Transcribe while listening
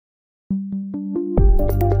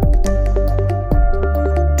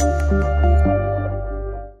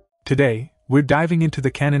Today, we're diving into the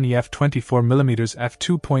Canon EF 24mm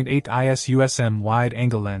f2.8 IS USM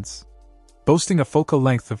wide-angle lens. Boasting a focal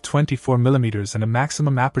length of 24mm and a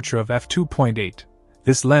maximum aperture of f2.8,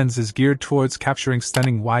 this lens is geared towards capturing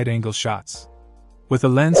stunning wide-angle shots. With a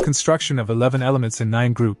lens construction of 11 elements in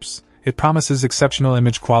 9 groups, it promises exceptional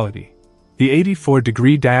image quality. The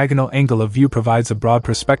 84-degree diagonal angle of view provides a broad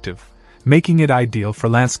perspective, making it ideal for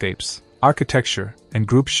landscapes, architecture, and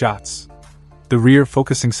group shots. The rear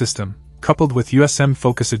focusing system, coupled with USM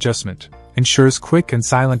focus adjustment, ensures quick and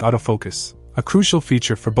silent autofocus, a crucial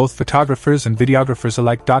feature for both photographers and videographers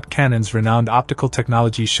alike. Canon's renowned optical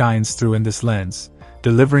technology shines through in this lens,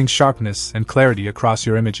 delivering sharpness and clarity across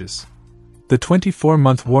your images. The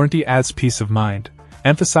 24-month warranty adds peace of mind,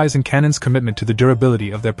 emphasizing Canon's commitment to the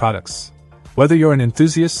durability of their products. Whether you're an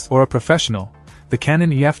enthusiast or a professional, the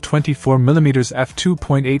Canon EF 24mm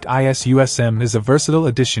f2.8 IS USM is a versatile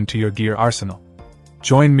addition to your gear arsenal.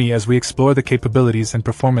 Join me as we explore the capabilities and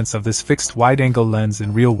performance of this fixed wide-angle lens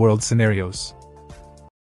in real-world scenarios.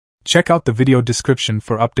 Check out the video description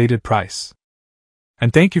for updated price.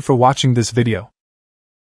 And thank you for watching this video.